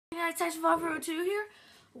guys, Tyson 502 here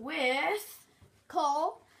with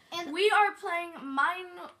Cole. And we are playing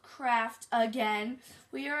Minecraft again.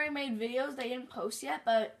 We already made videos. They didn't post yet,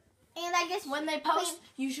 but I just when they post,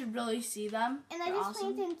 you should really see them. And I just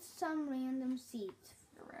planted some random seeds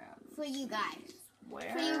for you guys.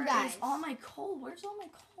 Where for you guys. is all my coal? Where's all my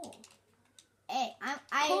coal? Hey,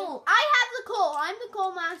 Coal. I have the coal. I'm the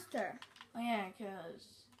coal master. Oh yeah, because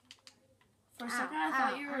for a second I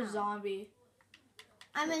thought you were a zombie.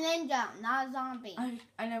 I'm a ninja, not a zombie.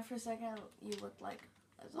 I know for a second you looked like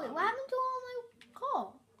a zombie. Wait, what happened to all my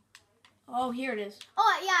coal? Oh, here it is.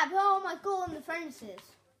 Oh yeah, I put all my coal in the furnaces.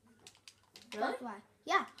 Really? That's why.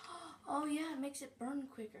 Yeah. Oh yeah, it makes it burn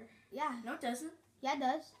quicker. Yeah. No, it doesn't. Yeah, it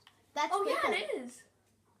does. That's yeah, cool. it is.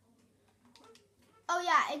 Oh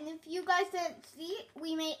yeah, and if you guys didn't see,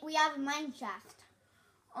 we have a mine shaft.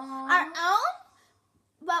 Our own,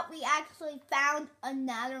 but we actually found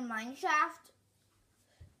another mine shaft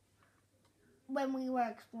when we were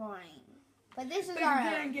exploring. But this is our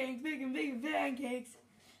pancakes, big pancakes.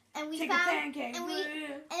 And we Take found a pancake.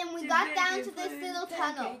 and we got down to this little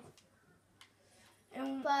tunnel.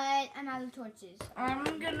 But I'm out of torches.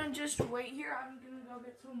 I'm gonna just wait here. I'm gonna go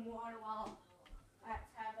get some water while that's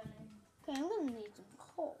happening. Okay, I'm gonna need some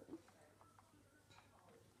coal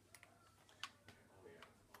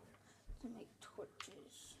to make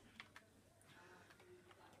torches.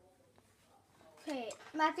 Okay,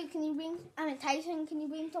 Matthew, Tyson, can you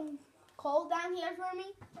bring some coal down here for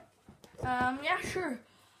me? Yeah, sure.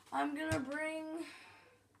 I'm gonna bring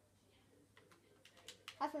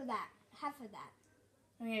half of that.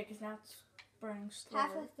 Oh yeah, because now it's burning slower.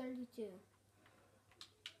 Half of 32.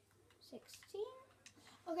 16?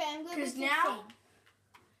 Okay, I'm good with 16. Now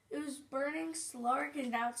it was burning slower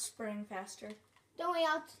because now it's spraying faster. Don't worry,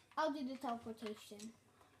 I'll do the teleportation.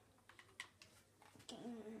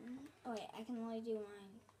 Oh wait, I can only do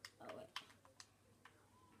mine. Oh wait.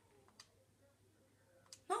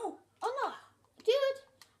 No. Oh no, dude!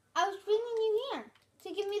 I was bringing you here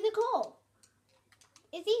to give me the coal.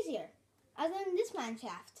 It's easier, other than this mine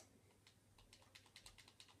shaft.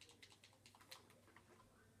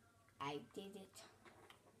 I did it.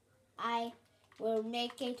 I will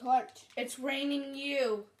make a torch. It's raining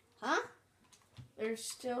you. Huh? There's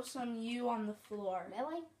still some you on the floor.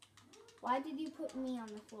 Really? Why did you put me on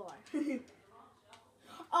the floor?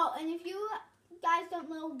 Oh, and if you guys don't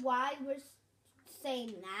know why we're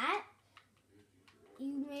saying that,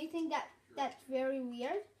 you may think that that's very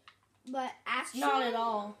weird, but actually, Not at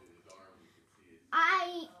all.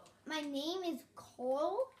 My name is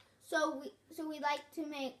Cole, so we like to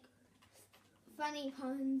make funny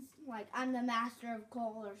puns, like I'm the master of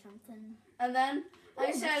coal or something. And then I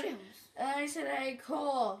mushrooms. said, hey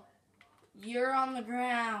Cole, you're on the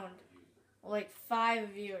ground. Like 5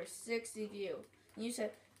 of you or 6 of you. And you said,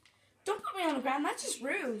 don't put me on the ground, that's just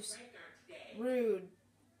ruse. Rude,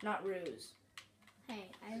 not ruse. Hey,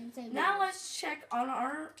 I didn't say Now rude. let's check on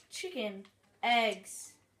our chicken.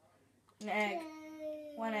 Eggs. An egg.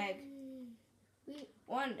 Yay. 1 egg.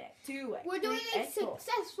 1 egg. 2 eggs. We're doing a egg full.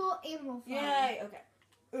 successful animal farm. Yay,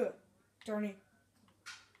 okay. Darn it.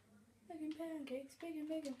 Bacon pancakes,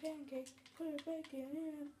 bacon pancakes. Put a bacon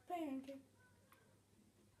in a pancake.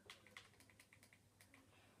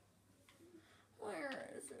 Where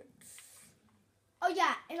is it? Oh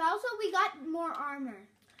yeah, and also we got more armor.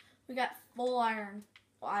 We got full iron.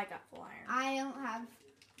 Well, I got full iron. I don't have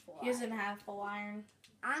full He doesn't have full iron.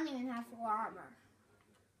 I don't even have full armor.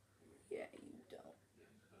 Yeah, you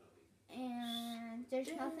don't. And there's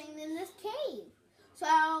nothing in this cave.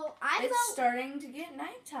 So It's starting to get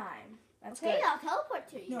nighttime. That's okay, good. I'll teleport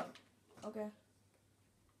to you. No. Okay.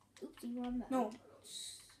 Oopsie, one more. No.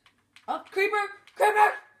 Up, creeper!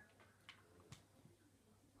 Creeper!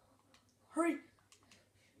 Hurry.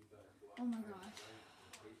 Oh my gosh.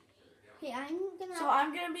 Okay, I'm gonna. So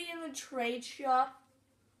I'm gonna be in the trade shop.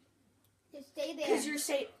 Just stay there. Cause you're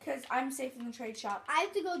safe. Cause I'm safe in the trade shop. I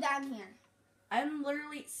have to go down here. I'm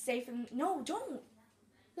literally safe in. No, don't.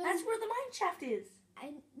 That's where the mine shaft is.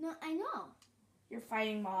 I know. You're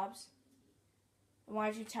fighting mobs.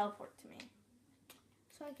 Why'd you teleport to me?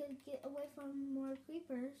 So I could get away from more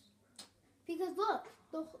creepers. Because look,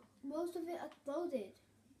 most of it exploded.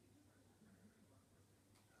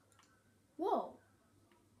 Whoa.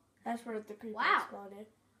 That's where the creeper Wow. exploded.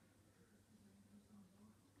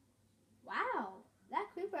 Wow. That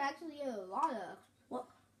creeper actually did a lot of. What?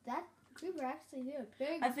 That creeper actually did a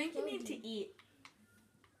big. I think you need to eat.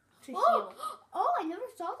 To Oh! heal. Oh, I never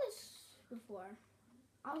saw this before.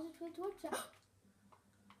 I was just with torch.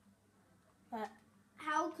 But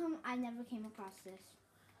how come I never came across this?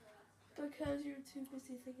 Because you're too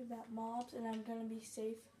busy thinking about mobs and I'm gonna be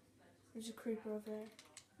safe There's a creeper over there.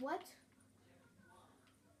 What?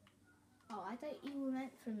 Oh, I thought you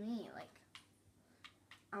meant for me. Like,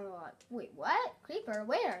 I'm like, wait, what? Creeper?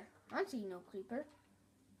 Where? I don't see no creeper.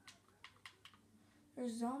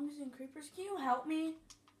 There's zombies and creepers. Can you help me?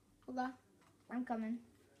 Hold on. I'm coming.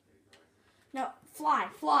 No, fly.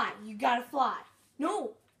 You gotta fly.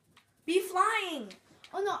 No, be flying.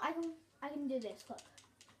 Oh no, I can do this. Look.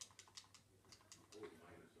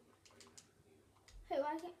 Hey,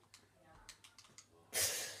 why can't?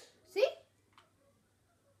 See?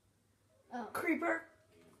 Oh, Creeper.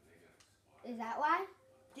 is that why?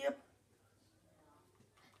 Yep.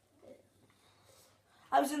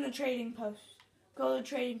 I was in the trading post. Go to the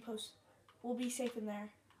trading post. We'll be safe in there.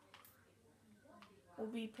 We'll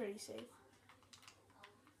be pretty safe.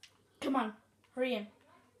 Come on, hurry in.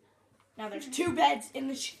 Now there's 2 beds in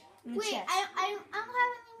the chest. Wait, I don't have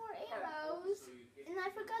any more arrows, and I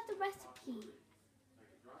forgot the recipe.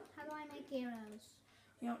 How do I make arrows?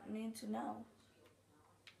 You don't need to know.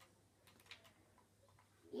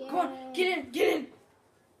 Yeah. Come on, get in.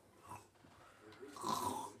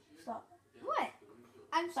 Stop. What?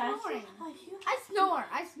 I'm snoring. Fast.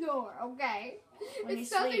 I snore. Okay. When you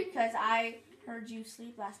It's something- sleep, because I heard you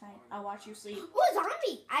sleep last night. I watched you sleep. Oh,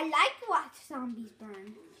 zombie! I like to watch zombies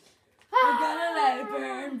burn. We're gonna let it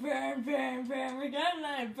burn. We're gonna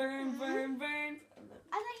let it burn.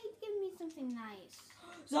 I thought he'd give me something nice.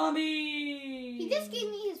 Zombie! He just gave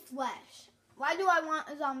me his flesh. Why do I want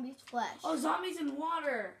a zombie's flesh? Oh, zombies in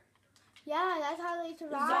water. Yeah, that's how they The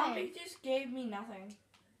survive. zombie just gave me nothing.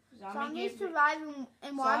 Zombies survive in water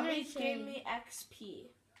and Zombies gave shade. me XP.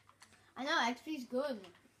 I know, XP's good.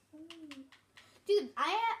 Dude,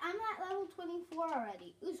 I'm at level 24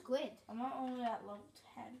 already. Ooh, squid. I'm only at level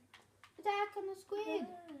 10. Attack on the squid.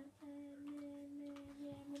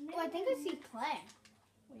 Oh, I think I see clay.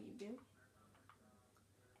 What do you do?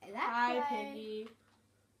 Is that Hi, clay? Piggy.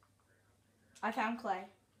 I found clay.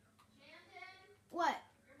 What?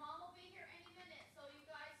 Your mom will be here any minute, so you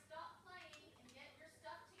guys stop playing and get your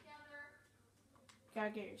stuff together.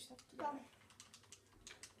 Gotta get your stuff together.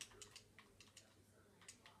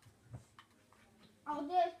 I'll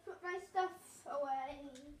just put my stuff away.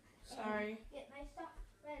 Sorry. Get my stuff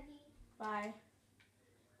ready. Bye.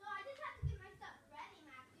 No, I just have to get my stuff ready,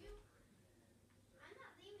 Matthew. I'm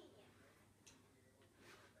not leaving yet.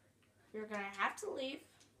 You're gonna have to leave.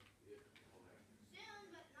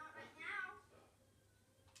 Soon, but not right now. Just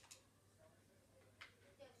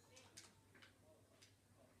soon.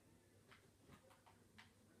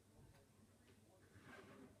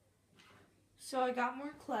 So I got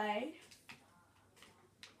more clay.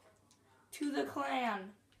 To the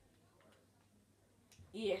clan.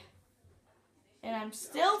 Yeah. And I'm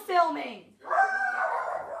still filming.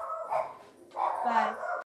 Bye.